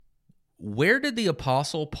Where did the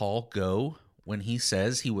Apostle Paul go when he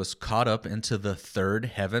says he was caught up into the third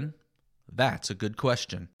heaven? That's a good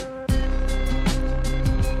question.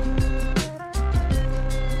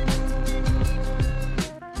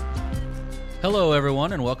 Hello,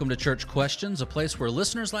 everyone, and welcome to Church Questions, a place where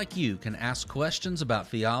listeners like you can ask questions about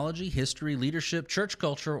theology, history, leadership, church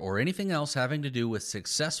culture, or anything else having to do with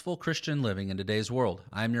successful Christian living in today's world.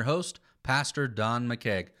 I'm your host, Pastor Don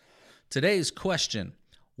McKeag. Today's question: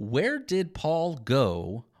 where did Paul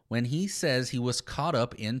go when he says he was caught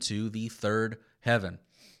up into the third heaven?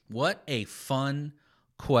 What a fun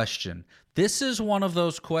question. This is one of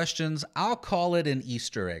those questions, I'll call it an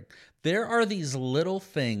Easter egg. There are these little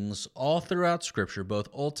things all throughout Scripture, both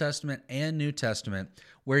Old Testament and New Testament,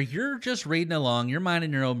 where you're just reading along, you're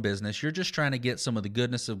minding your own business, you're just trying to get some of the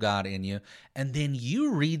goodness of God in you, and then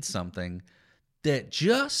you read something that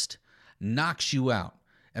just knocks you out.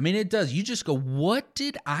 I mean, it does. You just go, what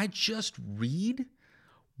did I just read?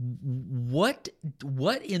 What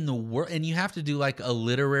in the world? And you have to do like a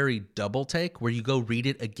literary double take where you go read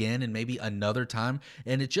it again and maybe another time,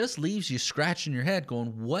 and it just leaves you scratching your head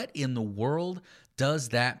going, what in the world does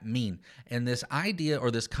that mean? And this idea or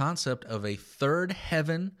this concept of a third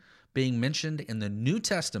heaven being mentioned in the New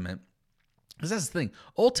Testament, because that's the thing,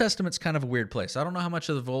 Old Testament's kind of a weird place. I don't know how much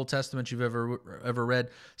of the Old Testament you've ever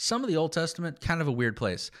read. Some of the Old Testament, kind of a weird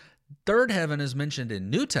place. Third heaven is mentioned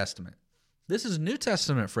in New Testament. This is New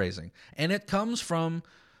Testament phrasing, and it comes from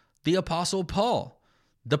the Apostle Paul,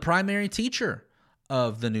 the primary teacher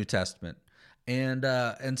of the New Testament.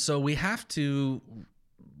 And so we have to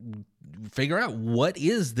figure out what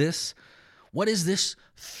is this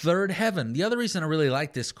third heaven? The other reason I really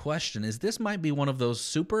like this question is this might be one of those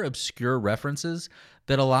super obscure references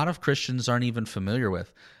that a lot of Christians aren't even familiar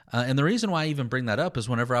with. And the reason why I even bring that up is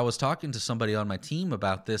whenever I was talking to somebody on my team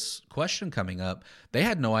about this question coming up, they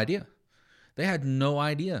had no idea. They had no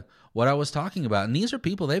idea what I was talking about. And these are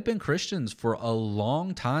people, they've been Christians for a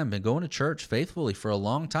long time, been going to church faithfully for a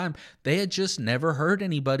long time. They had just never heard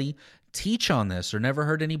anybody teach on this or never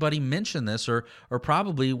heard anybody mention this, or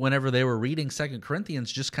probably whenever they were reading 2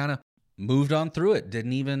 Corinthians, just kind of moved on through it,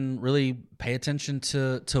 didn't even really pay attention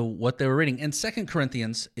to what they were reading. And 2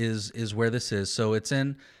 Corinthians is where this is. So it's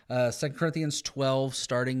in 2 Corinthians 12,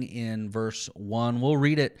 starting in verse 1. We'll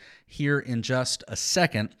read it here in just a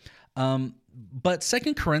second. But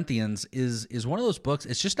 2 Corinthians is one of those books,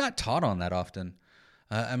 it's just not taught on that often.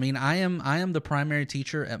 I mean, I am the primary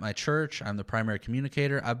teacher at my church. I'm the primary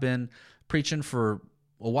communicator. I've been preaching for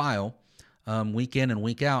a while, week in and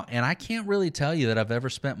week out, and I can't really tell you that I've ever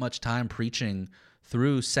spent much time preaching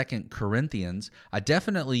through 2 Corinthians. I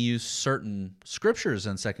definitely use certain scriptures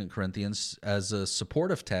in 2 Corinthians as a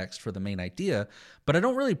supportive text for the main idea, but I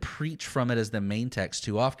don't really preach from it as the main text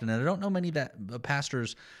too often, and I don't know many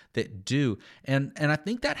pastors that do. And I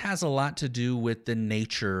think that has a lot to do with the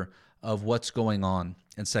nature of what's going on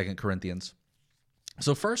in 2 Corinthians.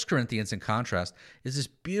 So 1 Corinthians, in contrast, is this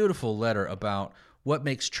beautiful letter about what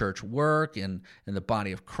makes church work and the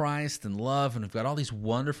body of Christ and love, and we've got all these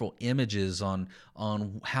wonderful images on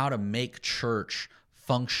how to make church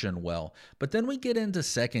function well. But then we get into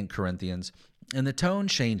 2 Corinthians, and the tone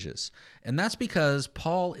changes, and that's because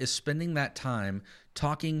Paul is spending that time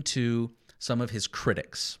talking to some of his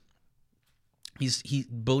critics. He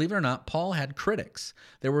believe it or not, Paul had critics.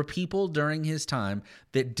 There were people during his time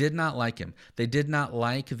that did not like him. They did not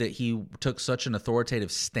like that he took such an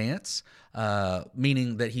authoritative stance,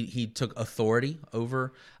 meaning that he took authority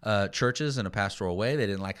over churches in a pastoral way. They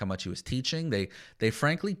didn't like how much he was teaching. They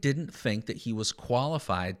frankly didn't think that he was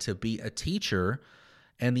qualified to be a teacher,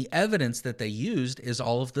 and the evidence that they used is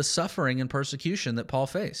all of the suffering and persecution that Paul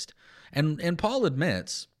faced. And Paul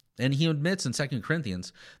admits, and he admits in 2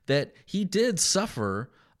 Corinthians, that he did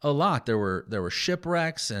suffer a lot. There were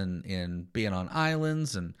shipwrecks and being on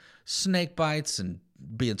islands and snake bites and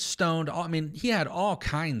being stoned. I mean, he had all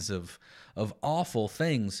kinds of awful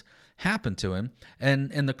things happen to him.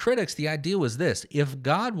 And the critics, the idea was this: if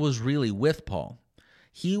God was really with Paul,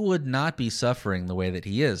 he would not be suffering the way that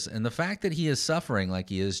he is. And the fact that he is suffering like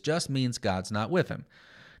he is just means God's not with him.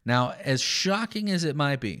 Now, as shocking as it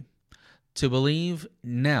might be to believe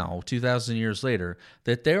now, 2,000 years later,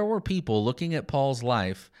 that there were people looking at Paul's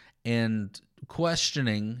life and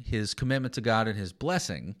questioning his commitment to God and his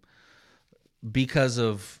blessing because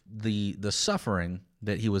of the suffering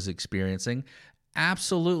that he was experiencing,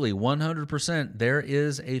 absolutely, 100%, there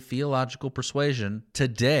is a theological persuasion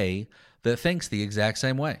today that thinks the exact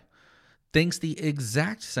same way. thinks the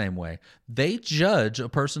exact same way. They judge a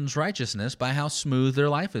person's righteousness by how smooth their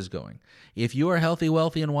life is going. If you are healthy,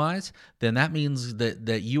 wealthy, and wise, then that means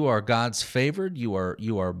that you are God's favored. You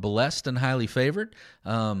are blessed and highly favored.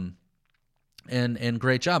 And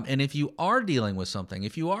great job. And if you are dealing with something,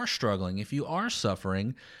 if you are struggling, if you are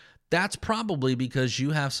suffering, that's probably because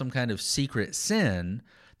you have some kind of secret sin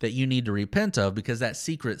that you need to repent of, because that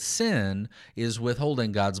secret sin is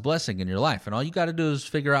withholding God's blessing in your life. And all you got to do is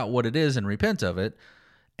figure out what it is and repent of it,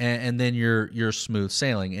 and then you're smooth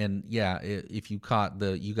sailing. And yeah, if you caught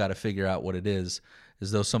you got to figure out what it is,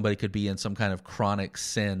 as though somebody could be in some kind of chronic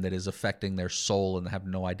sin that is affecting their soul and have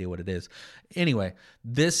no idea what it is. Anyway,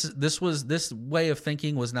 this way of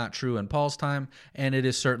thinking was not true in Paul's time, and it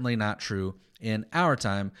is certainly not true in our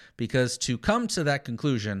time, because to come to that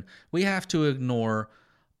conclusion, we have to ignore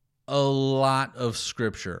a lot of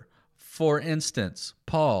Scripture. For instance,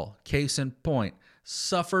 Paul, case in point,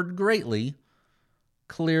 suffered greatly.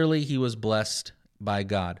 Clearly, he was blessed by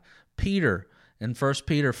God. Peter, in 1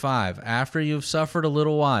 Peter 5, after you've suffered a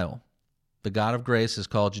little while, the God of grace has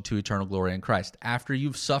called you to eternal glory in Christ. After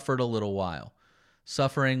you've suffered a little while.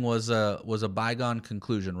 Suffering was a bygone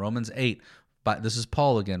conclusion. Romans 8, but this is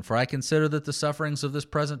Paul again. For I consider that the sufferings of this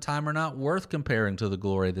present time are not worth comparing to the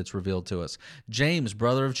glory that's revealed to us. James,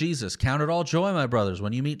 brother of Jesus, count it all joy, my brothers,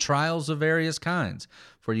 when you meet trials of various kinds.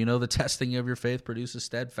 For you know the testing of your faith produces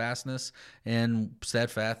steadfastness, and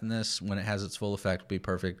steadfastness, when it has its full effect, be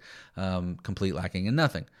perfect, complete, lacking in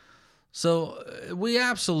nothing. So we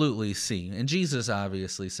absolutely see, and Jesus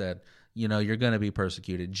obviously said, you're going to be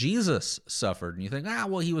persecuted. Jesus suffered, and you think,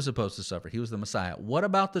 well, he was supposed to suffer. He was the Messiah. What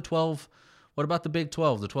about the 12? What about the big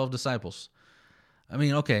 12, the 12 disciples? I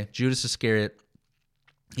mean, okay, Judas Iscariot,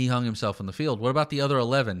 he hung himself in the field. What about the other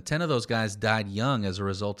 11? 10 of those guys died young as a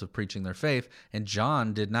result of preaching their faith, and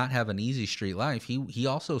John did not have an easy street life. He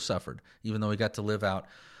also suffered, even though he got to live out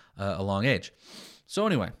a long age. So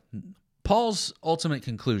anyway, Paul's ultimate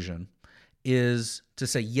conclusion is to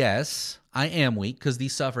say, yes, I am weak, because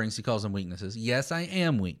these sufferings, he calls them weaknesses. Yes, I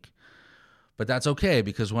am weak, but that's okay,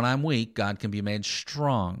 because when I'm weak, God can be made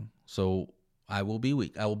strong. So I will be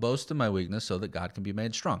weak. I will boast in my weakness so that God can be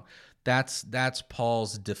made strong. That's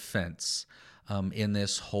Paul's defense in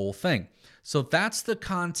this whole thing. So that's the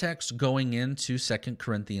context going into 2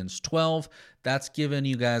 Corinthians 12. That's given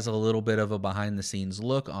you guys a little bit of a behind-the-scenes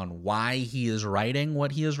look on why he is writing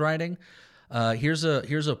what he is writing. Here's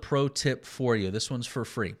a pro tip for you. This one's for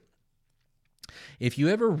free. If you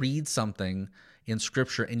ever read something in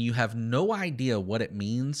Scripture and you have no idea what it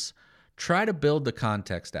means, try to build the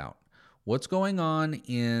context out. What's going on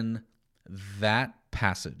in that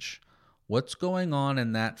passage? What's going on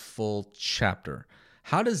in that full chapter?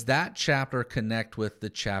 How does that chapter connect with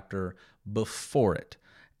the chapter before it?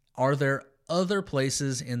 Are there other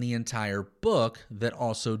places in the entire book that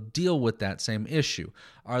also deal with that same issue?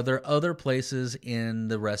 Are there other places in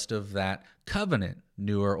the rest of that covenant,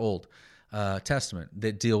 New or Old Testament,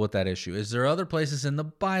 that deal with that issue? Is there other places in the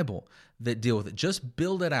Bible that deal with it? Just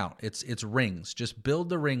build it out. It's rings. Just build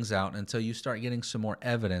the rings out until you start getting some more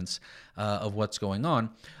evidence of what's going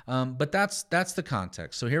on. But that's the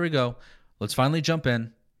context. So here we go. Let's finally jump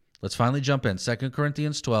in. 2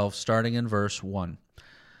 Corinthians 12, starting in verse 1.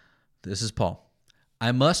 This is Paul.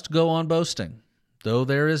 I must go on boasting. Though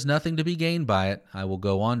there is nothing to be gained by it, I will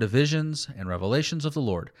go on to visions and revelations of the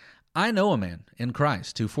Lord. I know a man in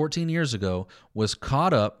Christ who 14 years ago was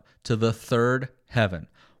caught up to the third heaven.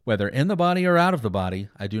 Whether in the body or out of the body,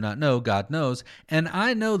 I do not know, God knows. And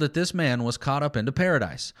I know that this man was caught up into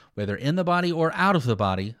paradise. Whether in the body or out of the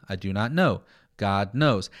body, I do not know, God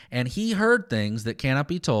knows. And he heard things that cannot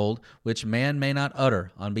be told, which man may not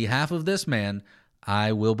utter. On behalf of this man,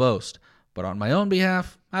 I will boast. But on my own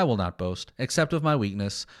behalf, I will not boast, except of my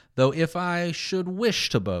weakness. Though if I should wish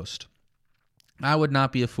to boast, I would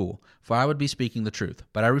not be a fool, for I would be speaking the truth,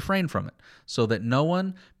 but I refrain from it, so that no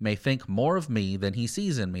one may think more of me than he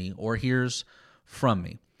sees in me or hears from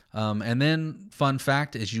me. And then, fun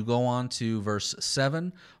fact, as you go on to verse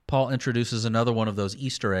 7, Paul introduces another one of those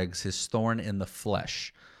Easter eggs, his thorn in the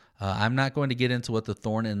flesh. I'm not going to get into what the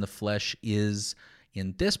thorn in the flesh is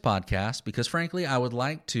in this podcast, because frankly, I would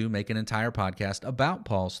like to make an entire podcast about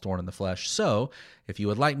Paul's thorn in the flesh. So if you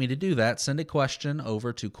would like me to do that, send a question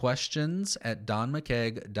over to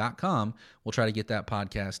questions@donmckeag.com. We'll try to get that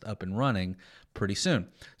podcast up and running pretty soon.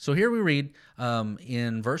 So here we read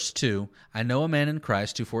in verse 2, I know a man in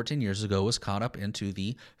Christ who 14 years ago was caught up into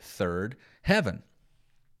the third heaven.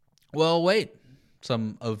 Well, wait,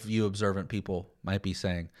 some of you observant people might be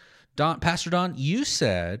saying, Pastor Don, you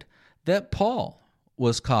said that Paul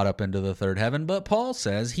was caught up into the third heaven, but Paul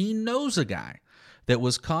says he knows a guy that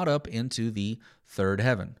was caught up into the third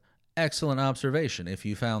heaven. Excellent observation if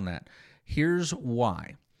you found that. Here's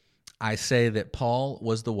why I say that Paul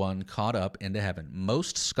was the one caught up into heaven.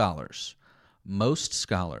 Most scholars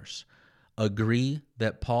agree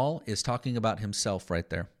that Paul is talking about himself right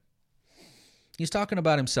there. He's talking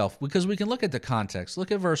about himself because we can look at the context. Look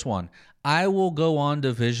at verse 1. I will go on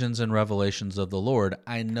to visions and revelations of the Lord.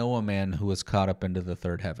 I know a man who was caught up into the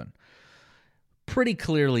third heaven. Pretty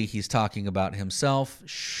clearly he's talking about himself.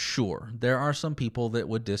 Sure, there are some people that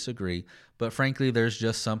would disagree, but frankly, there's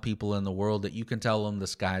just some people in the world that you can tell them the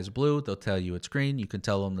sky's blue, they'll tell you it's green. You can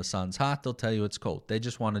tell them the sun's hot, they'll tell you it's cold. They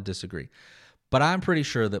just want to disagree. But I'm pretty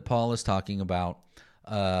sure that Paul is talking about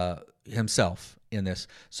himself in this.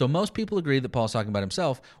 So most people agree that Paul's talking about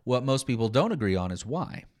himself. What most people don't agree on is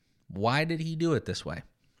why. Why did he do it this way?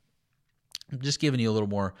 I'm just giving you a little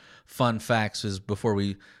more fun facts before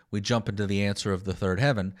we jump into the answer of the third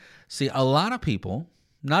heaven. See, a lot of people,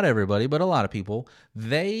 not everybody, but a lot of people,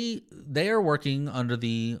 they are working under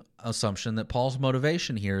the assumption that Paul's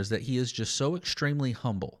motivation here is that he is just so extremely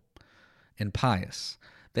humble and pious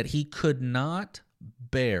that he could not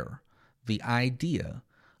bear the idea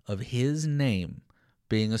of his name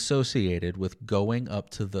being associated with going up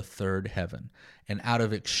to the third heaven. And out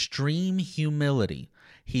of extreme humility,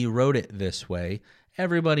 he wrote it this way.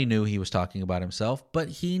 Everybody knew he was talking about himself, but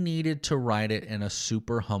he needed to write it in a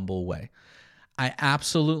super humble way. I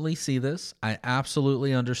absolutely see this. I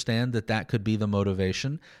absolutely understand that could be the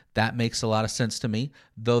motivation. That makes a lot of sense to me,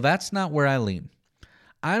 though that's not where I lean.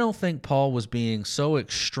 I don't think Paul was being so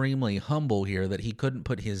extremely humble here that he couldn't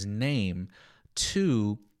put his name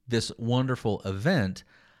to this wonderful event.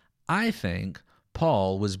 I think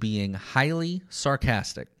Paul was being highly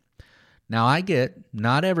sarcastic. Now, I get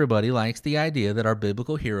not everybody likes the idea that our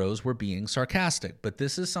biblical heroes were being sarcastic, but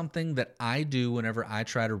this is something that I do whenever I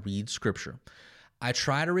try to read Scripture. I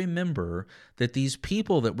try to remember that these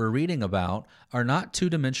people that we're reading about are not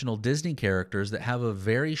two-dimensional Disney characters that have a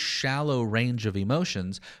very shallow range of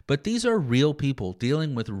emotions, but these are real people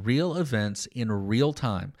dealing with real events in real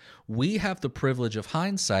time. We have the privilege of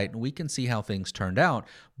hindsight, and we can see how things turned out,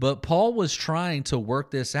 but Paul was trying to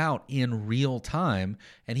work this out in real time,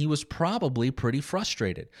 and he was probably pretty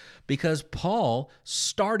frustrated because Paul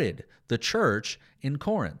started the church in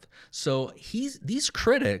Corinth. So these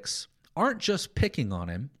critics aren't just picking on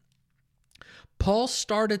him. Paul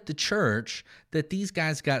started the church that these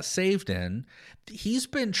guys got saved in. He's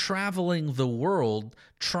been traveling the world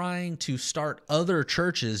trying to start other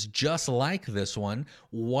churches just like this one.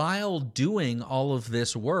 While doing all of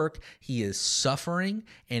this work, he is suffering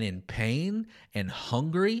and in pain and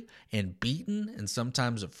hungry and beaten and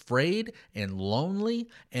sometimes afraid and lonely.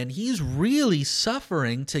 And he's really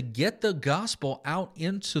suffering to get the gospel out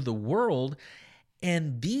into the world.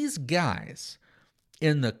 And these guys,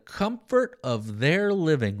 in the comfort of their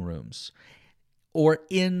living rooms or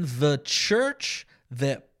in the church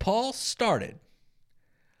that Paul started,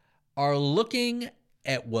 are looking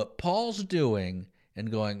at what Paul's doing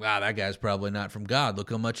and going, wow, that guy's probably not from God.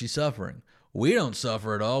 Look how much he's suffering. We don't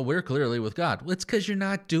suffer at all. We're clearly with God. Well, it's because you're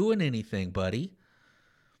not doing anything, buddy.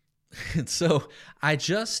 And so I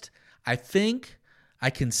think I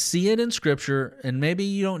can see it in Scripture, and maybe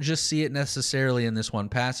you don't just see it necessarily in this one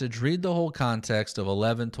passage. Read the whole context of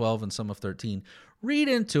 11, 12, and some of 13. Read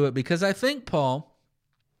into it, because I think Paul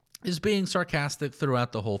is being sarcastic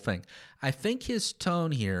throughout the whole thing. I think his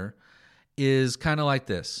tone here is kind of like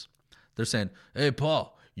this. They're saying, hey,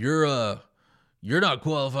 Paul, you're not a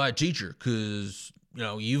qualified teacher because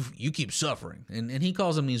you keep suffering. And he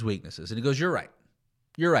calls them these weaknesses. And he goes, you're right.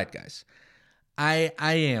 You're right, guys. I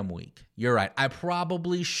am weak. You're right. I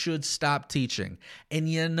probably should stop teaching. And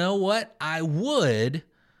you know what? I would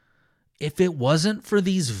if it wasn't for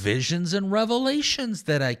these visions and revelations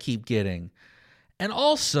that I keep getting. And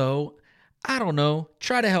also, I don't know,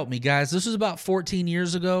 try to help me, guys. This was about 14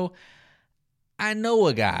 years ago. I know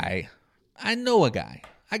a guy. I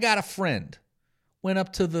got a friend. Went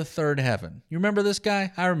up to the third heaven. You remember this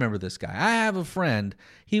guy? I remember this guy. I have a friend.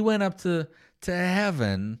 He went up to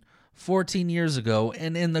heaven 14 years ago,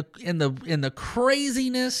 and in the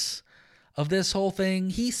craziness of this whole thing,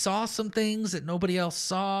 he saw some things that nobody else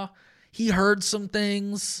saw. He heard some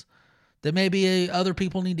things that maybe other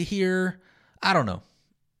people need to hear. I don't know.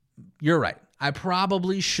 You're right. I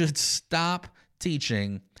probably should stop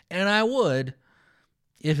teaching, and I would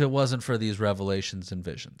if it wasn't for these revelations and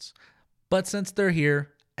visions. But since they're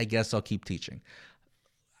here, I guess I'll keep teaching.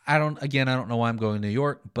 I don't know why I'm going to New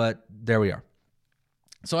York, but there we are.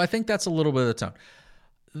 So I think that's a little bit of the tone.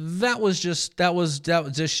 That was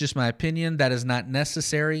just my opinion. That is not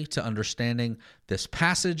necessary to understanding this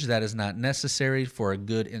passage. That is not necessary for a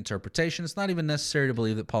good interpretation. It's not even necessary to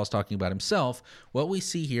believe that Paul's talking about himself. What we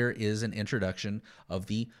see here is an introduction of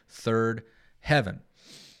the third heaven.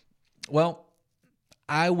 Well,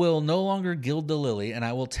 I will no longer gild the lily, and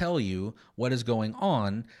I will tell you what is going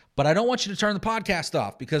on, but I don't want you to turn the podcast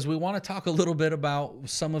off because we want to talk a little bit about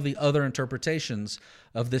some of the other interpretations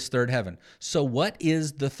of this third heaven. So what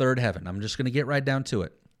is the third heaven? I'm just going to get right down to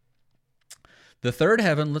it. The third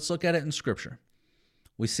heaven, let's look at it in Scripture.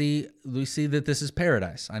 We see that this is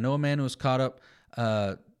paradise. I know a man who was caught up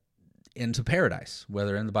into paradise,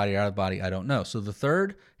 whether in the body or out of the body, I don't know. So the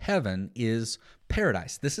third heaven is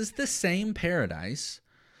paradise. This is the same paradise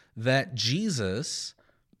that Jesus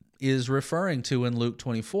is referring to in Luke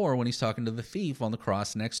 24 when he's talking to the thief on the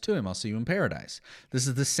cross next to him. I'll see you in paradise. This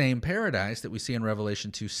is the same paradise that we see in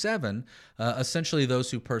Revelation 2:7. Essentially,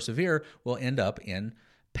 those who persevere will end up in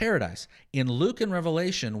paradise. In Luke and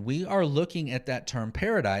Revelation, we are looking at that term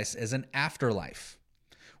paradise as an afterlife.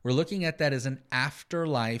 We're looking at that as an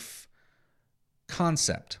afterlife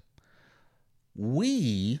concept.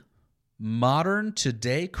 We, modern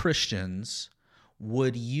today Christians,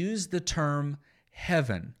 would use the term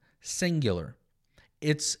heaven, singular.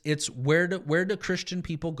 It's where do Christian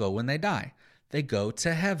people go when they die? They go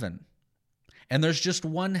to heaven. And there's just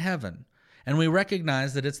one heaven. And we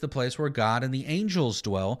recognize that it's the place where God and the angels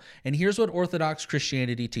dwell. And here's what Orthodox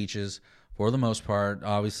Christianity teaches for the most part.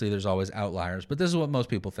 Obviously, there's always outliers, but this is what most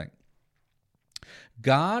people think.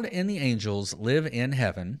 God and the angels live in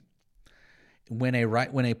heaven. When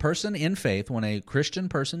a person in faith, when a Christian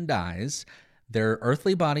person dies, their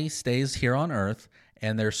earthly body stays here on earth,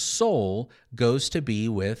 and their soul goes to be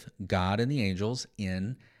with God and the angels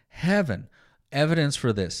in heaven. Evidence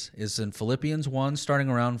for this is in Philippians 1, starting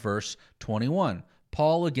around verse 21.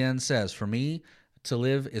 Paul again says, "For me to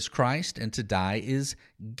live is Christ, and to die is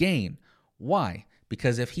gain." Why?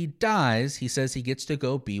 Because if he dies, he says he gets to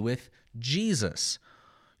go be with Jesus.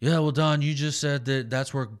 Yeah, well, Don, you just said that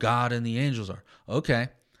that's where God and the angels are. Okay.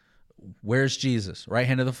 Where's Jesus? Right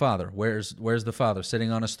hand of the Father. Where's the Father sitting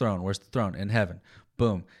on his throne? Where's the throne? In heaven.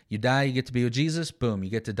 Boom. You die, you get to be with Jesus. Boom. You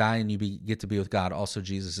get to die and get to be with God. Also,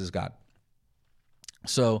 Jesus is God.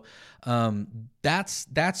 So that's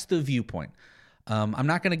the viewpoint. I'm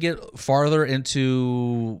not going to get farther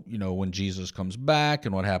into, when Jesus comes back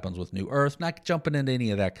and what happens with New Earth, not jumping into any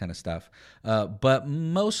of that kind of stuff. But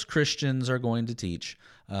most Christians are going to teach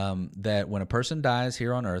that when a person dies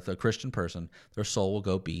here on earth, a Christian person, their soul will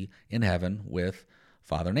go be in heaven with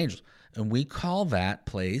Father and angels. And we call that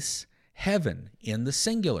place heaven in the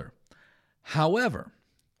singular. However,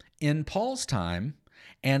 in Paul's time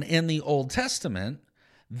and in the Old Testament,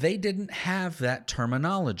 they didn't have that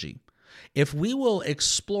terminology. If we will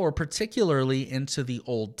explore particularly into the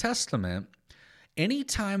Old Testament,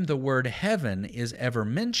 anytime the word heaven is ever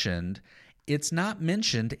mentioned, it's not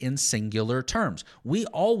mentioned in singular terms. We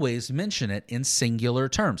always mention it in singular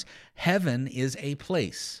terms. Heaven is a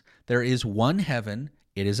place. There is one heaven.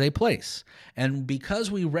 It is a place. And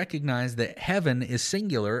because we recognize that heaven is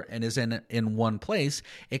singular and is in one place,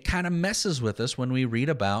 it kind of messes with us when we read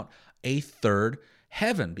about a third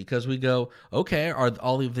heaven, because we go, okay, are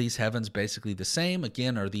all of these heavens basically the same?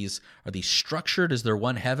 Again, are these structured? Is there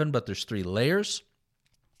one heaven, but there's three layers?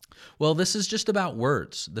 Well, this is just about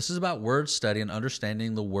words. This is about word study and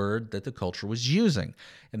understanding the word that the culture was using.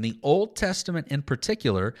 In the Old Testament in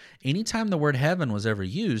particular, anytime the word heaven was ever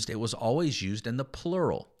used, it was always used in the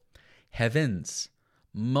plural. Heavens,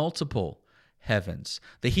 multiple heavens.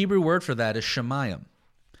 The Hebrew word for that is shemayim,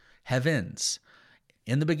 heavens.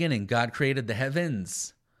 In the beginning, God created the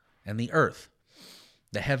heavens and the earth.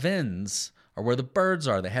 The heavens are where the birds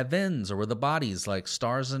are. The heavens are where the bodies like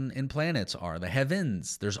stars and planets are. The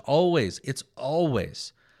heavens, it's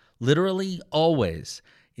always, literally always,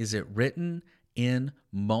 is it written in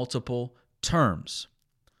multiple terms.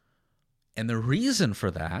 And the reason for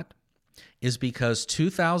that is because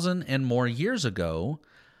 2,000 and more years ago,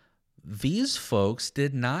 these folks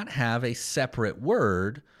did not have a separate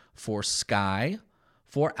word for sky,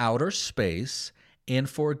 for outer space, and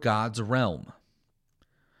for God's realm.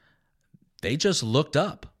 They just looked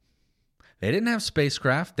up. They didn't have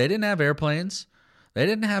spacecraft. They didn't have airplanes. They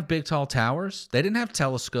didn't have big, tall towers. They didn't have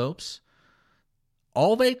telescopes.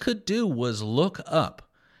 All they could do was look up,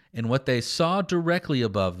 and what they saw directly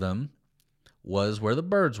above them was where the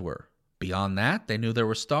birds were. Beyond that, they knew there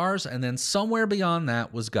were stars, and then somewhere beyond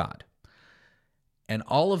that was God. And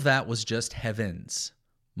all of that was just heavens,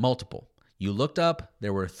 multiple. You looked up,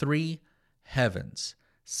 there were three heavens: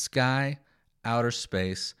 sky, outer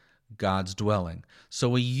space, God's dwelling. So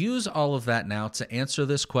we use all of that now to answer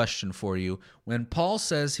this question for you. When Paul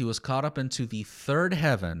says he was caught up into the third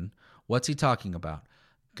heaven, what's he talking about?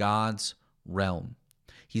 God's realm.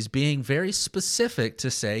 He's being very specific to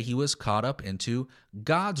say he was caught up into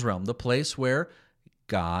God's realm, the place where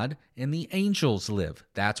God and the angels live.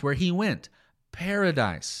 That's where he went.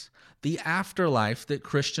 Paradise, the afterlife that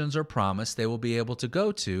Christians are promised they will be able to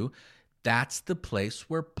go to. That's the place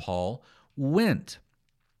where Paul went.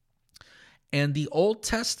 And the Old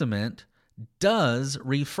Testament does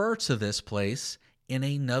refer to this place in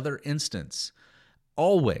another instance.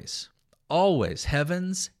 Always,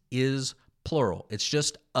 heavens is plural. It's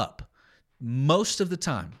just up. Most of the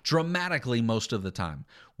time, dramatically most of the time,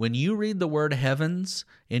 when you read the word heavens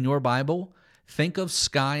in your Bible, think of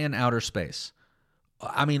sky and outer space.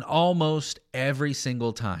 I mean, almost every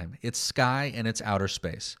single time, it's sky and it's outer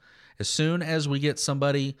space. As soon as we get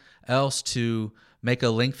somebody else to make a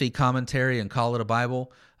lengthy commentary and call it a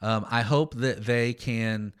Bible, I hope that they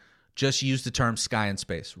can just use the term sky and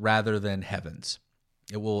space rather than heavens.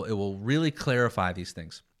 It will really clarify these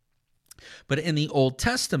things. But in the Old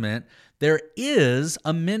Testament, there is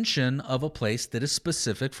a mention of a place that is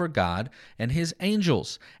specific for God and his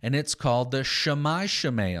angels, and it's called the Shammai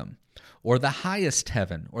Shamayim, or the highest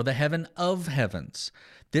heaven, or the heaven of heavens.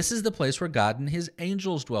 This is the place where God and his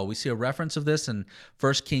angels dwell. We see a reference of this in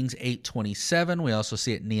 1 Kings 8:27. We also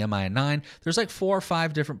see it in Nehemiah 9. There's like 4 or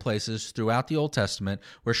 5 different places throughout the Old Testament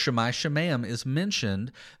where Shammai Shamayim is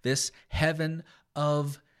mentioned, this heaven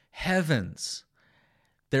of heavens.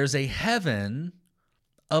 There's a heaven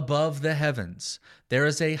above the heavens. There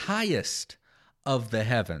is a highest of the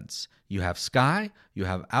heavens. You have sky, you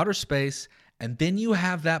have outer space, and then you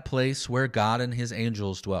have that place where God and his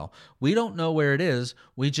angels dwell. We don't know where it is.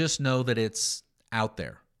 We just know that it's out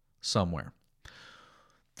there somewhere.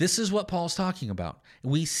 This is what Paul's talking about.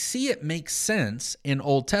 We see it make sense in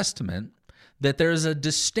Old Testament that there's a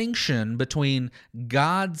distinction between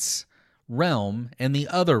God's realm and the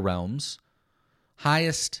other realms,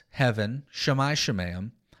 highest heaven, Shammai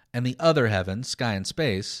Shamayim, and the other heaven, sky and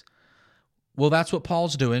space. Well, that's what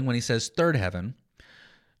Paul's doing when he says third heaven.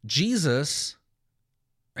 Jesus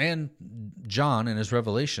and John in his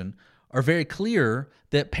Revelation are very clear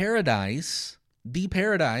that paradise, the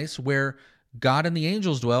paradise where God and the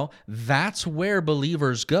angels dwell, that's where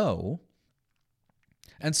believers go.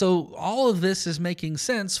 And so all of this is making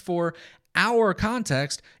sense for our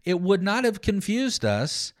context. It would not have confused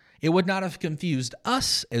us. It would not have confused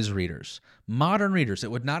us as readers, modern readers.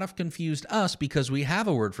 It would not have confused us because we have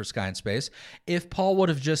a word for sky and space if Paul would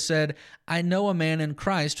have just said, I know a man in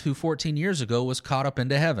Christ who 14 years ago was caught up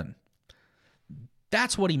into heaven.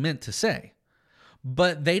 That's what he meant to say.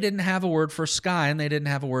 But they didn't have a word for sky and they didn't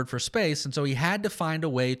have a word for space, and so he had to find a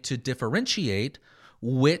way to differentiate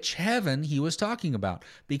which heaven he was talking about,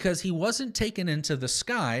 because he wasn't taken into the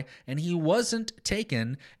sky and he wasn't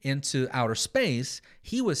taken into outer space.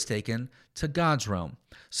 He was taken to God's realm.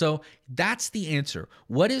 So that's the answer.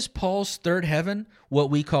 What is Paul's third heaven? What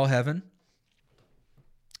we call heaven?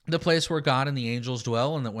 The place where God and the angels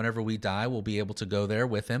dwell, and that whenever we die, we'll be able to go there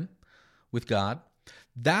with him, with God.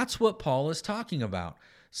 That's what Paul is talking about.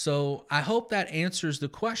 So I hope that answers the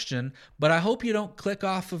question, but I hope you don't click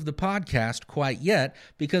off of the podcast quite yet,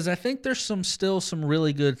 because I think there's still some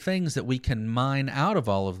really good things that we can mine out of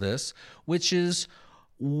all of this, which is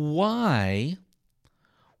why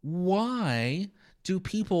do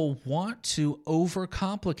people want to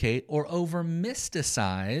overcomplicate or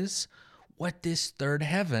over-mysticize what this third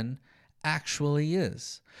heaven actually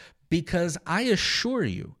is? Because I assure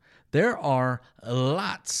you, there are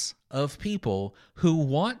lots of people who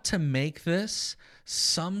want to make this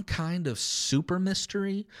some kind of super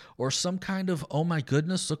mystery or some kind of, oh my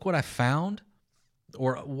goodness, look what I found.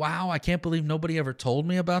 Or, wow, I can't believe nobody ever told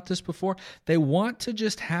me about this before. They want to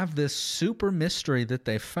just have this super mystery that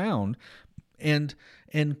they found and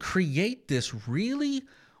create this really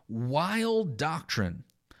wild doctrine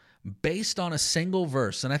based on a single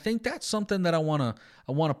verse. And I think that's something that I want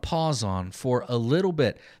to pause on for a little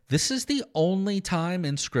bit. This is the only time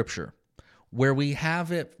in Scripture where we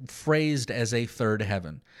have it phrased as a third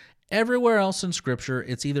heaven. Everywhere else in Scripture,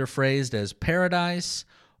 it's either phrased as paradise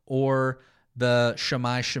or the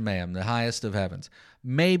Shammai Shamayim, the highest of heavens.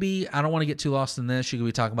 Maybe, I don't want to get too lost in this, you could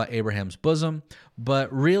be talking about Abraham's bosom,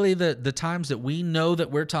 but really the times that we know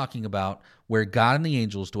that we're talking about where God and the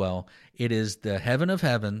angels dwell, it is the heaven of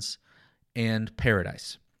heavens and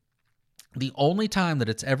paradise. The only time that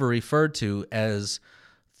it's ever referred to as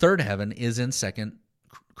third heaven is in 2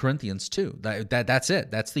 Corinthians 2. That's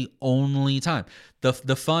it. That's the only time. The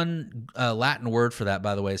fun Latin word for that,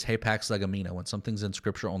 by the way, is hapax legomena, when something's in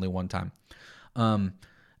Scripture only one time.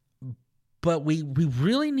 But we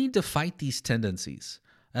really need to fight these tendencies.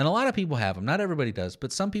 And a lot of people have them. Not everybody does,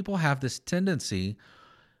 but some people have this tendency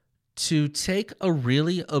to take a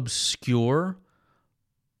really obscure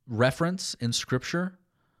reference in Scripture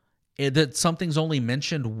that something's only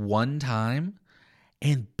mentioned one time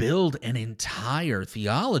and build an entire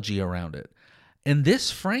theology around it. And this,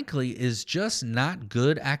 frankly, is just not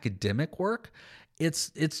good academic work.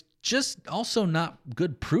 It's just also not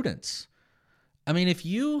good prudence. I mean, if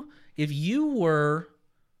you were,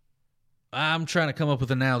 I'm trying to come up with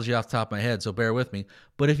an analogy off the top of my head, so bear with me.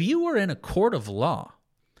 But if you were in a court of law,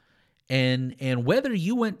 and whether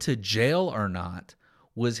you went to jail or not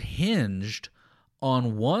was hinged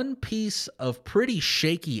on one piece of pretty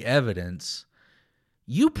shaky evidence,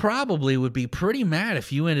 you probably would be pretty mad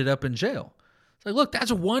if you ended up in jail. It's like, look,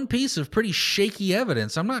 that's one piece of pretty shaky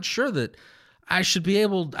evidence. I'm not sure that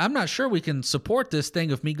I'm not sure we can support this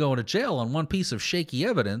thing of me going to jail on one piece of shaky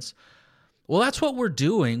evidence. Well, that's what we're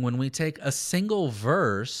doing when we take a single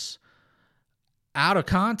verse out of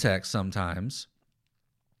context sometimes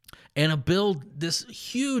and build this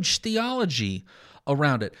huge theology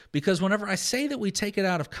around it. Because whenever I say that we take it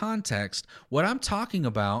out of context, what I'm talking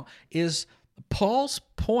about is Paul's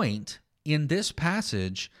point in this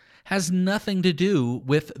passage has nothing to do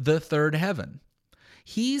with the third heaven.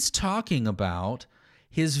 He's talking about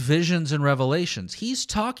his visions and revelations. He's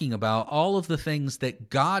talking about all of the things that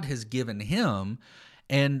God has given him,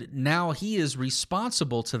 and now he is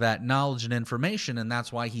responsible to that knowledge and information, and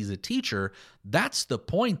that's why he's a teacher. That's the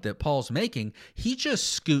point that Paul's making. He just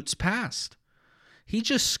scoots past. He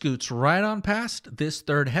just scoots right on past this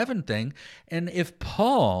third heaven thing. And if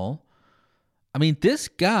Paul, this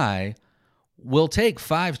guy will take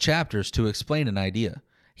 5 chapters to explain an idea.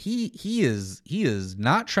 He is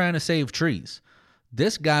not trying to save trees.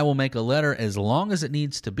 This guy will make a letter as long as it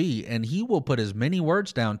needs to be, and he will put as many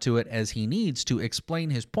words down to it as he needs to explain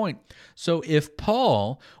his point. So if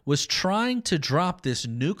Paul was trying to drop this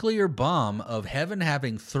nuclear bomb of heaven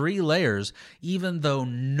having 3 layers, even though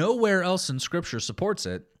nowhere else in Scripture supports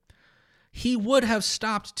it, he would have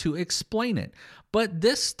stopped to explain it. But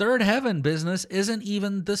this third heaven business isn't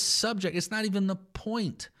even the subject. It's not even the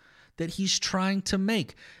point that he's trying to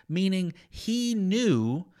make, meaning he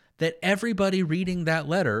knew that everybody reading that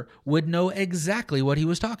letter would know exactly what he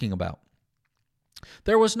was talking about.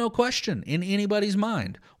 There was no question in anybody's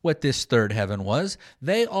mind what this third heaven was.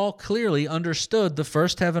 They all clearly understood the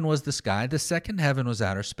first heaven was the sky, the second heaven was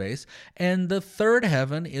outer space, and the third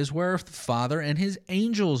heaven is where the Father and his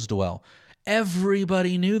angels dwell.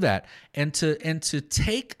 Everybody knew that. And to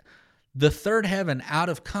take the third heaven out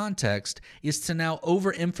of context is to now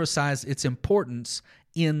overemphasize its importance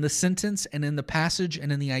in the sentence and in the passage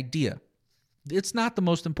and in the idea. It's not the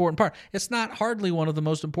most important part. It's not hardly one of the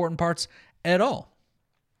most important parts at all.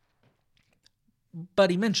 But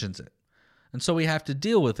he mentions it. And so we have to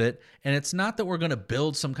deal with it. And it's not that we're going to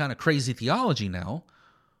build some kind of crazy theology now.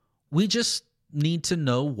 We just need to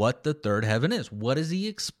know what the third heaven is. What is he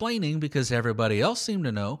explaining? Because everybody else seemed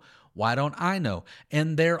to know. Why don't I know?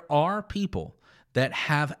 And there are people that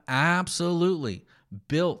have absolutely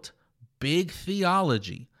built big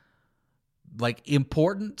theology, like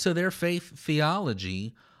important to their faith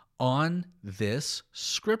theology, on this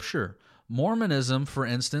Scripture. Mormonism, for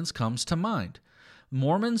instance, comes to mind.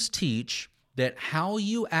 Mormons teach that how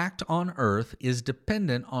you act on earth is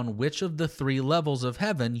dependent on which of the 3 levels of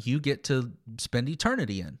heaven you get to spend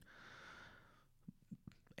eternity in.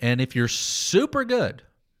 And if you're super good,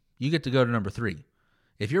 you get to go to number 3.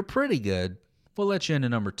 If you're pretty good, we'll let you into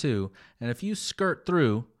number 2. And if you skirt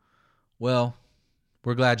through, well,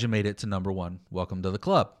 we're glad you made it to number 1. Welcome to the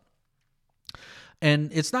club.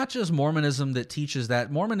 And it's not just Mormonism that teaches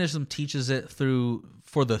that. Mormonism teaches it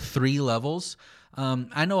for the 3 levels.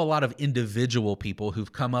 I know a lot of individual people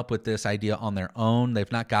who've come up with this idea on their own.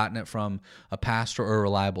 They've not gotten it from a pastor or a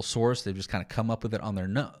reliable source. They've just kind of come up with it on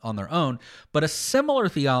their own. But a similar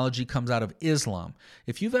theology comes out of Islam.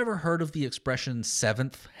 If you've ever heard of the expression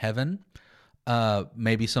seventh heaven,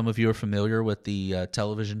 maybe some of you are familiar with the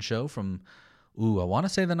television show from, I want to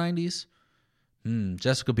say the 90s.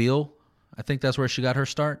 Jessica Biel. I think that's where she got her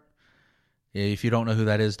start. If you don't know who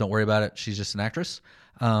that is, don't worry about it. She's just an actress.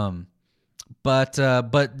 But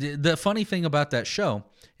the funny thing about that show,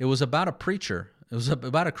 it was about a preacher. It was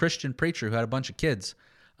about a Christian preacher who had a bunch of kids,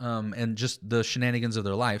 and just the shenanigans of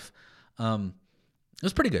their life. It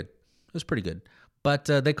was pretty good. But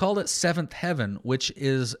they called it seventh heaven, which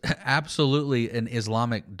is absolutely an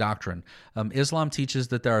Islamic doctrine. Islam teaches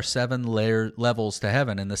that there are seven levels to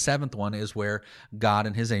heaven, and the seventh one is where God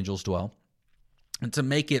and his angels dwell. And to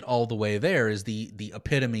make it all the way there is the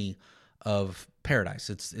epitome of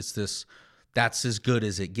paradise. It's this, that's as good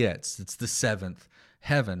as it gets. It's the seventh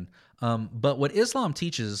heaven. But what Islam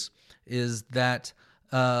teaches is that,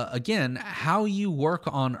 again, how you work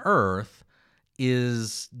on earth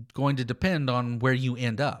is going to depend on where you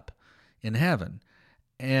end up in heaven.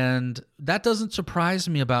 And that doesn't surprise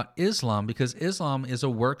me about Islam, because Islam is a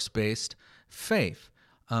works-based faith.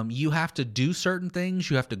 You have to do certain things,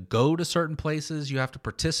 you have to go to certain places, you have to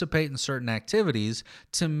participate in certain activities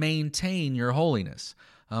to maintain your holiness.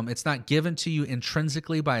 It's not given to you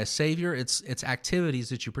intrinsically by a savior. It's activities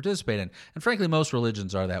that you participate in. And frankly, most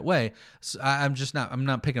religions are that way. So I'm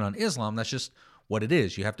not picking on Islam. That's just what it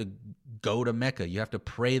is. You have to go to Mecca. You have to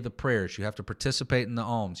pray the prayers. You have to participate in the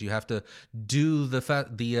alms. You have to do the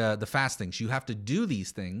fastings. You have to do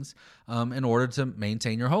these things in order to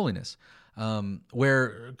maintain your holiness.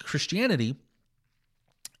 Where Christianity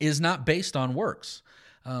is not based on works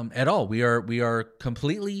at all. We are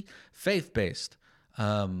completely faith-based.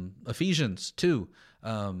 Ephesians 2,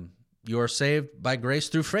 you are saved by grace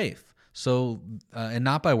through faith. So, and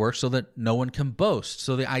not by works, so that no one can boast.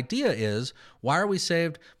 So the idea is, why are we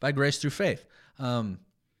saved by grace through faith?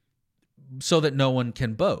 So that no one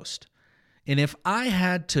can boast. And if I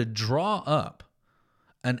had to draw up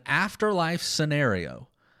an afterlife scenario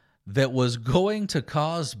that was going to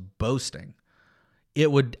cause boasting,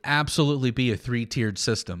 it would absolutely be a 3-tiered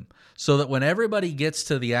system. So that when everybody gets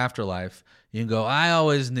to the afterlife, you can go, I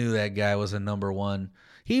always knew that guy was a number 1.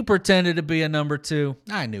 He pretended to be a number 2.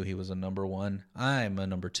 I knew he was a number 1. I'm a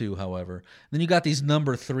number 2, however. Then you got these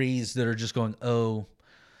number 3s that are just going, oh,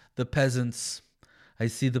 the peasants. I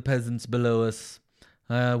see the peasants below us.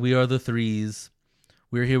 We are the 3s.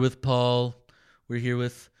 We're here with Paul. We're here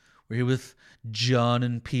with John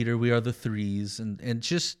and Peter. We are the 3s. And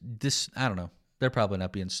just this, I don't know. They're probably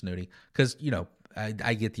not being snooty because,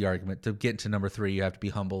 I get the argument. To get into number 3, you have to be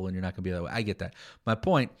humble, and you're not going to be that way. I get that. My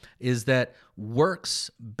point is that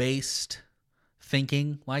works-based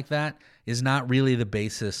thinking like that is not really the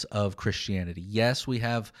basis of Christianity. Yes, we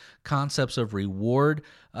have concepts of reward,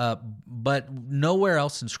 but nowhere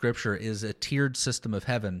else in Scripture is a tiered system of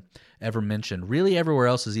heaven ever mentioned. Really, everywhere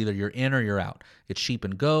else is either you're in or you're out. It's sheep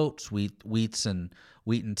and goats, wheat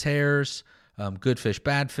and tares, good fish,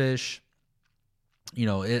 bad fish.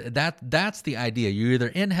 That's the idea. You're either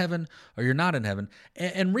in heaven or you're not in heaven.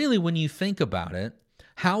 And really, when you think about it,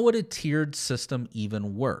 how would a tiered system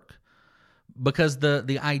even work? Because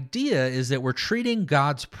the idea is that we're treating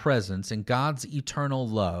God's presence and God's eternal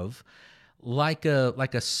love like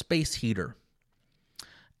a space heater.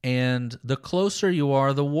 And the closer you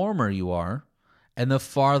are, the warmer you are, and the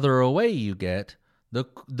farther away you get,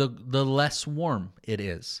 the less warm it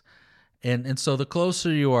is. And so the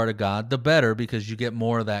closer you are to God, the better, because you get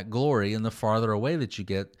more of that glory, and the farther away that you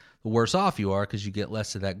get, the worse off you are because you get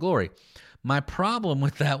less of that glory. My problem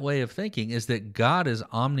with that way of thinking is that God is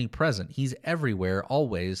omnipresent. He's everywhere,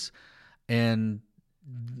 always. And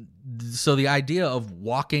so the idea of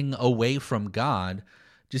walking away from God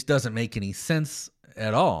just doesn't make any sense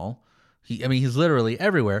at all. He's literally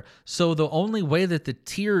everywhere. So the only way that the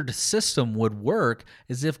tiered system would work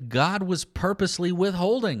is if God was purposely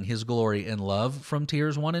withholding his glory and love from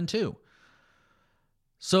tiers 1 and 2.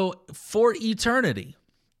 So for eternity,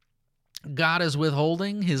 God is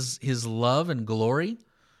withholding his love and glory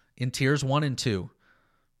in tiers 1 and 2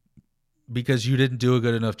 because you didn't do a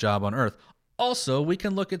good enough job on earth. Also, we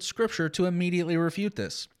can look at Scripture to immediately refute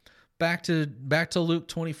this. Back to Luke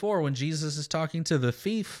 24, when Jesus is talking to the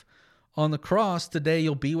thief on the cross, today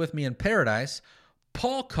you'll be with me in paradise,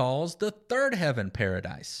 Paul calls the third heaven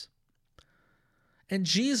paradise. And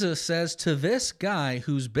Jesus says to this guy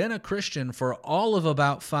who's been a Christian for all of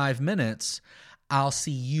about 5 minutes, I'll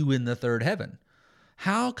see you in the third heaven.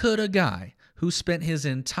 How could a guy who spent his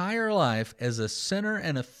entire life as a sinner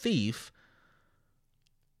and a thief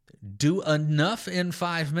do enough in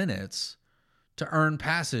 5 minutes to earn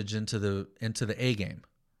passage into the A game,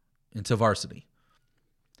 into varsity?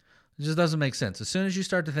 It just doesn't make sense. As soon as you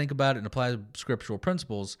start to think about it and apply scriptural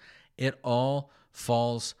principles, it all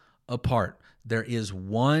falls apart. There is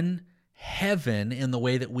one heaven in the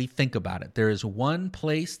way that we think about it. There is one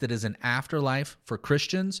place that is an afterlife for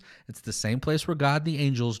Christians. It's the same place where God and the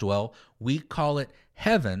angels dwell. We call it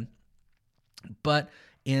heaven, but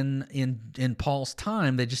in Paul's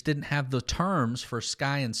time, they just didn't have the terms for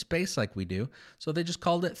sky and space like we do, so they just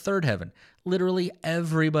called it third heaven. Literally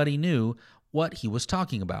everybody knew what he was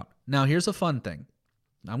talking about. Now, here's a fun thing.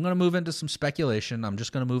 I'm going to move into some speculation. I'm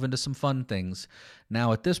just going to move into some fun things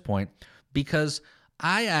now at this point, because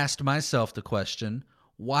I asked myself the question,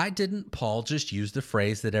 why didn't Paul just use the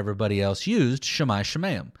phrase that everybody else used, Shammai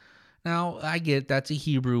Shamayim? Now, I get that's a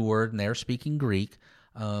Hebrew word, and they're speaking Greek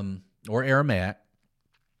or Aramaic.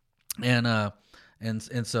 And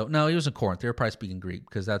so, no, he was in Corinth. They were probably speaking Greek,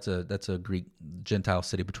 because that's a Greek Gentile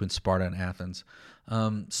city between Sparta and Athens.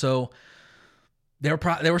 So they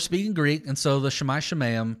were speaking Greek, and so the Shammai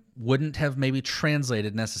Shamayim wouldn't have maybe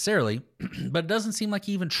translated necessarily, but it doesn't seem like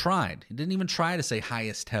he even tried. He didn't even try to say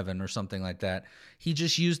highest heaven or something like that. He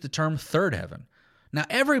just used the term third heaven. Now,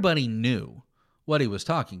 everybody knew what he was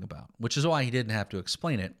talking about, which is why he didn't have to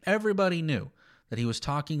explain it. Everybody knew that he was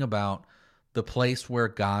talking about the place where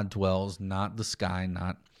God dwells, not the sky,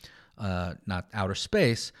 not outer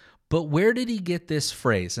space. But where did he get this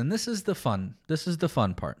phrase? And this is the fun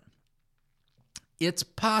part. It's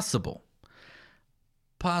possible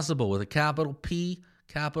with a capital P,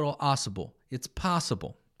 capital Possible. It's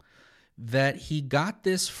possible that he got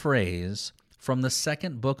this phrase from the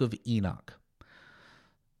second book of Enoch.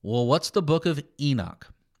 Well, what's the book of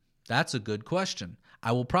Enoch? That's a good question.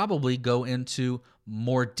 I will probably go into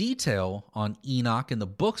more detail on Enoch and the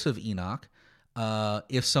books of Enoch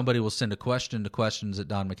if somebody will send a question to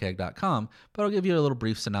questions@donmckegg.com, but I'll give you a little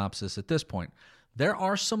brief synopsis at this point. There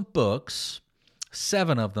are some books,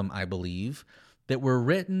 7 of them, I believe, that were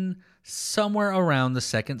written somewhere around the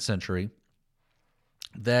 2nd century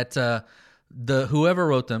that whoever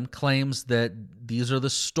wrote them claims that these are the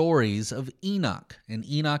stories of Enoch. And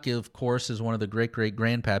Enoch, of course, is one of the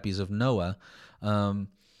great-great-grandpappies of Noah,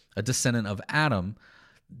 a descendant of Adam.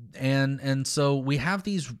 And so we have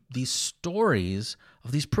these stories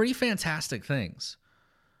of these pretty fantastic things.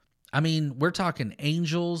 I mean, we're talking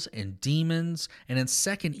angels and demons, and in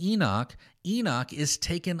 2nd Enoch, Enoch is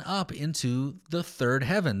taken up into the third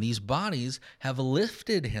heaven. These bodies have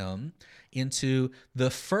lifted him into the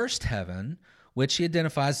first heaven, which he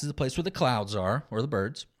identifies as the place where the clouds are, or the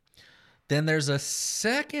birds. Then there's a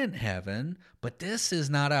second heaven, but this is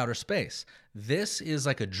not outer space. This is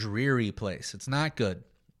like a dreary place. It's not good.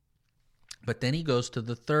 But then he goes to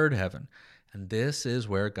the third heaven, and this is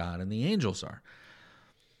where God and the angels are.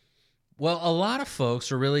 Well, a lot of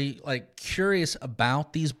folks are really curious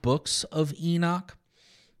about these books of Enoch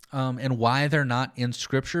and why they're not in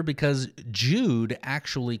Scripture, because Jude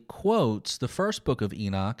actually quotes the first book of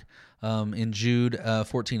Enoch in Jude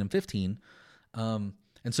 14 and 15. And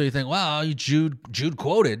so you think, well, Jude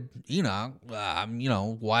quoted Enoch.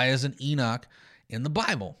 Why isn't Enoch in the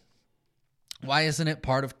Bible? Why isn't it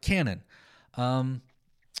part of canon?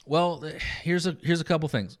 Well, here's a couple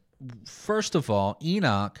things. First of all,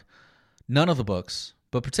 Enoch, none of the books,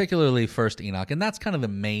 but particularly First Enoch, and that's kind of the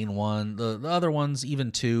main one. The other ones,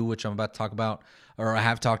 even 2, which I'm about to talk about, or I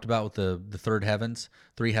have talked about with the three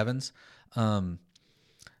heavens,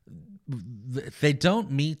 they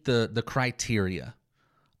don't meet the criteria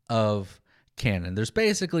of canon. There's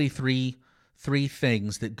basically three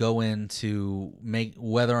things that go into make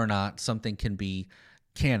whether or not something can be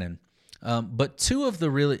canon. But two of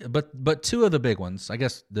the big ones, I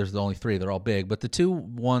guess there's only 3, they're all big, but the 2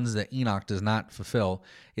 ones that Enoch does not fulfill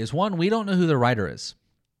is, one, we don't know who the writer is.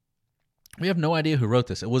 We have no idea who wrote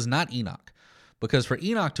this. It was not Enoch, because for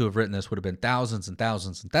Enoch to have written this would have been thousands and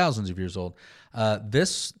thousands and thousands of years old.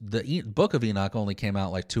 The book of Enoch only came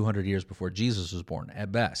out 200 years before Jesus was born,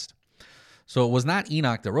 at best. So it was not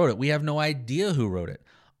Enoch that wrote it. We have no idea who wrote it.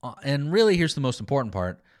 And really, here's the most important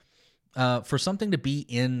part. For something to be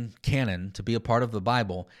in canon, to be a part of the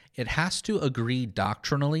Bible, it has to agree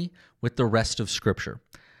doctrinally with the rest of Scripture.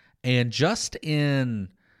 And just in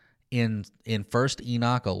First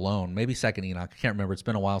Enoch alone, maybe Second Enoch, I can't remember. It's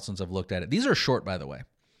been a while since I've looked at it. These are short, by the way.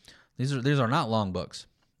 These are not long books.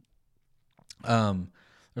 There's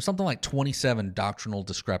something like 27 doctrinal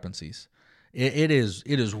discrepancies. It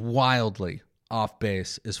is wildly off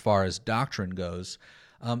base as far as doctrine goes,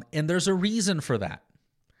 and there's a reason for that.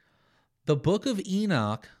 The book of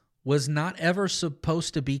Enoch was not ever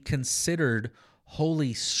supposed to be considered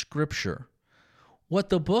Holy Scripture. What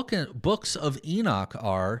the books of Enoch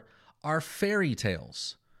are fairy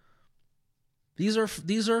tales. These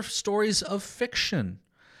are stories of fiction.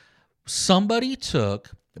 Somebody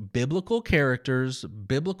took biblical characters,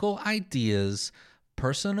 biblical ideas,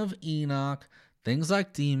 person of Enoch, things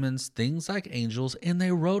like demons, things like angels, and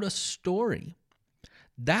they wrote a story.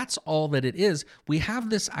 That's all that it is. We have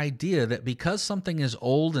this idea that because something is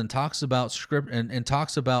old and talks about script and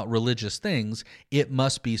talks about religious things, it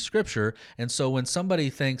must be Scripture. And so when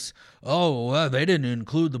somebody thinks, "Oh, well, they didn't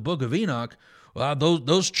include the book of Enoch,"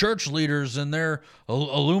 those church leaders and their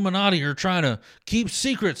Illuminati are trying to keep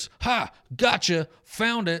secrets. Ha, gotcha,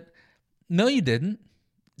 found it. No, you didn't.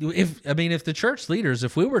 If the church leaders,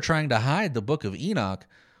 if we were trying to hide the book of Enoch,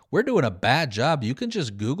 we're doing a bad job. You can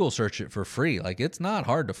just Google search it for free. Like, it's not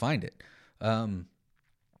hard to find it.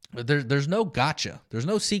 There's no gotcha. There's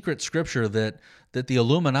no secret scripture that the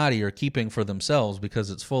Illuminati are keeping for themselves because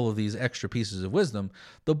it's full of these extra pieces of wisdom.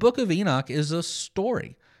 The book of Enoch is a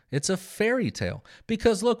story. It's a fairy tale.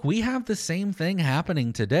 Because look, we have the same thing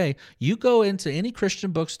happening today. You go into any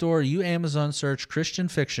Christian bookstore, you Amazon search Christian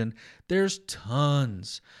fiction, there's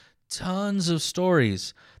tons of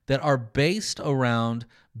stories that are based around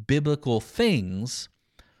biblical things,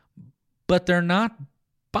 but they're not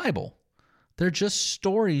Bible. They're just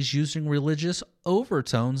stories using religious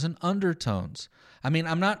overtones and undertones. I mean,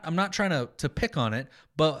 I'm not trying to pick on it,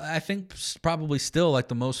 but I think probably still like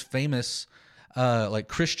the most famous like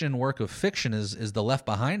Christian work of fiction is the Left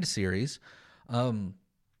Behind series. And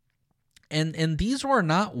these were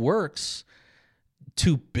not works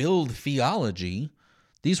to build theology.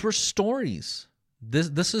 These were stories.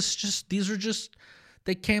 These are just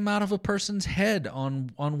they came out of a person's head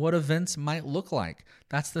on what events might look like.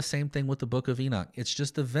 That's the same thing with the book of Enoch. It's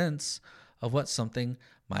just events of what something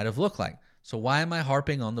might have looked like. So why am I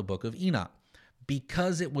harping on the book of Enoch?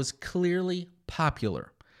 Because it was clearly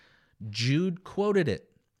popular. Jude quoted it.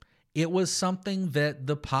 It was something that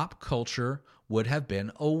the pop culture would have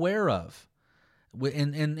been aware of.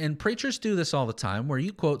 And preachers do this all the time, where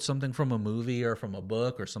you quote something from a movie or from a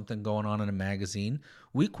book or something going on in a magazine.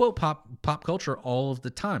 We quote pop culture all of the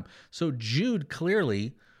time. So Jude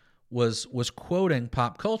clearly was quoting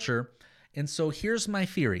pop culture. And so here's my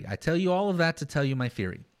theory. I tell you all of that to tell you my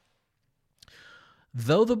theory.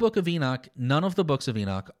 Though the book of Enoch, none of the books of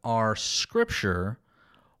Enoch are scripture,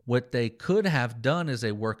 what they could have done as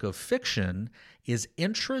a work of fiction is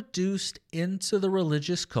introduced into the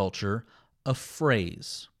religious culture a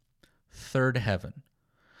phrase, third heaven.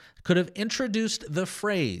 Could have introduced the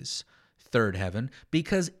phrase, third heaven,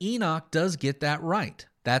 because Enoch does get that right.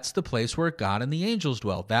 That's the place where God and the angels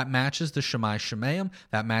dwell. That matches the Shammai Shamayim.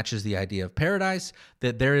 That matches the idea of paradise,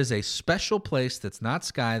 that there is a special place that's not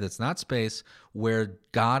sky, that's not space, where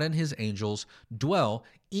God and his angels dwell.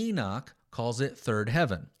 Enoch calls it third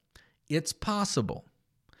heaven. It's possible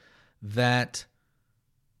that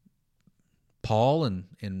Paul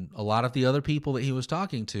and a lot of the other people that he was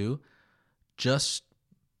talking to just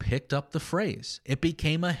picked up the phrase. It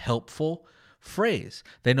became a helpful phrase.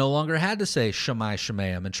 They no longer had to say Shammai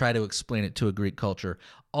Shamayim and try to explain it to a Greek culture.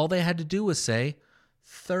 All they had to do was say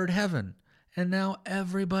third heaven. And now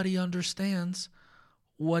everybody understands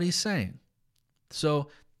what he's saying. So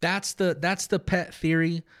that's the pet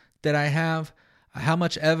theory that I have. How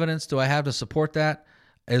much evidence do I have to support that?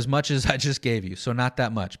 As much as I just gave you, so not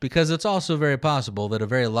that much. Because it's also very possible that a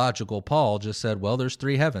very logical Paul just said, well, there's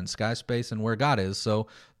three heavens, sky, space, and where God is, so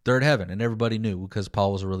third heaven. And everybody knew because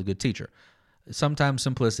Paul was a really good teacher. Sometimes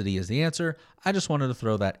simplicity is the answer. I just wanted to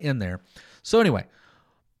throw that in there. So anyway,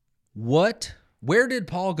 where did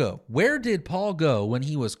Paul go? Where did Paul go when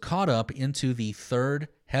he was caught up into the third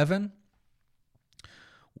heaven?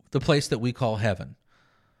 The place that we call heaven.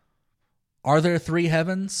 Are there three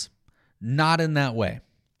heavens? Not in that way.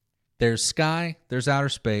 There's sky, there's outer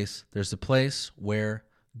space, there's the place where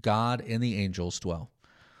God and the angels dwell.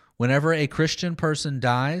 Whenever a Christian person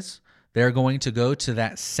dies, they're going to go to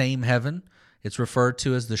that same heaven. It's referred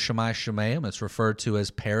to as the Shammai Shamayim. It's referred to as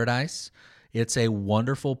paradise. It's a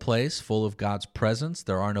wonderful place full of God's presence.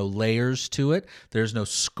 There are no layers to it. There's no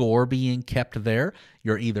score being kept there.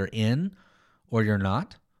 You're either in or you're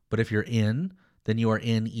not. But if you're in, then you are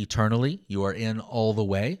in eternally. You are in all the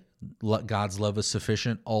way. God's love is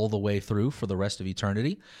sufficient all the way through for the rest of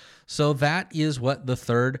eternity. So that is what the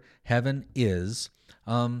third heaven is.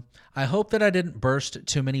 I hope that I didn't burst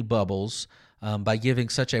too many bubbles by giving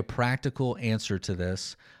such a practical answer to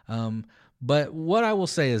this. But what I will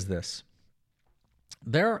say is this.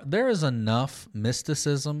 There is enough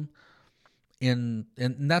mysticism and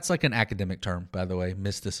that's like an academic term, by the way,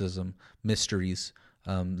 mysticism, mysteries,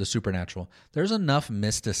 the supernatural. There's enough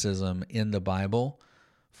mysticism in the Bible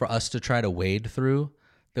for us to try to wade through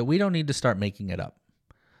that we don't need to start making it up.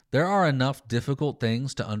 There are enough difficult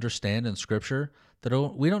things to understand in Scripture that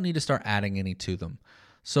we don't need to start adding any to them.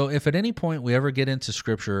 So if at any point we ever get into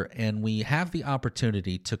Scripture and we have the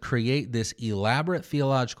opportunity to create this elaborate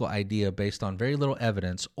theological idea based on very little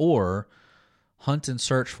evidence or hunt and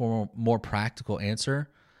search for a more practical answer,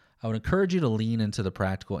 I would encourage you to lean into the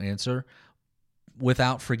practical answer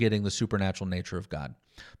without forgetting the supernatural nature of God.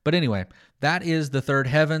 But anyway, that is the third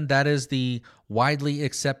heaven. That is the widely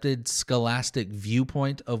accepted scholastic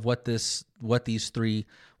viewpoint of what the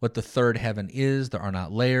third heaven is. There are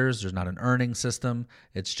not layers. There's not an earning system.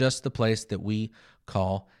 It's just the place that we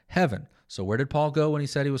call heaven. So where did Paul go when he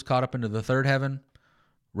said he was caught up into the third heaven?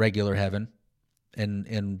 Regular heaven.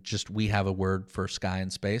 And just we have a word for sky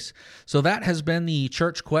and space. So that has been the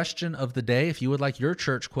church question of the day. If you would like your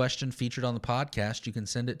church question featured on the podcast, you can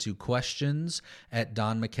send it to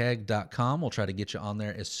questions@donmckeag.com. We'll try to get you on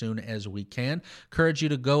there as soon as we can. Encourage you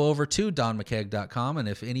to go over to donmckeag.com, and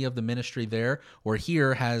if any of the ministry there or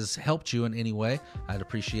here has helped you in any way, I'd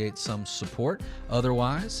appreciate some support.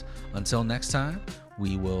 Otherwise, until next time,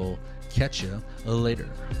 we will catch you later.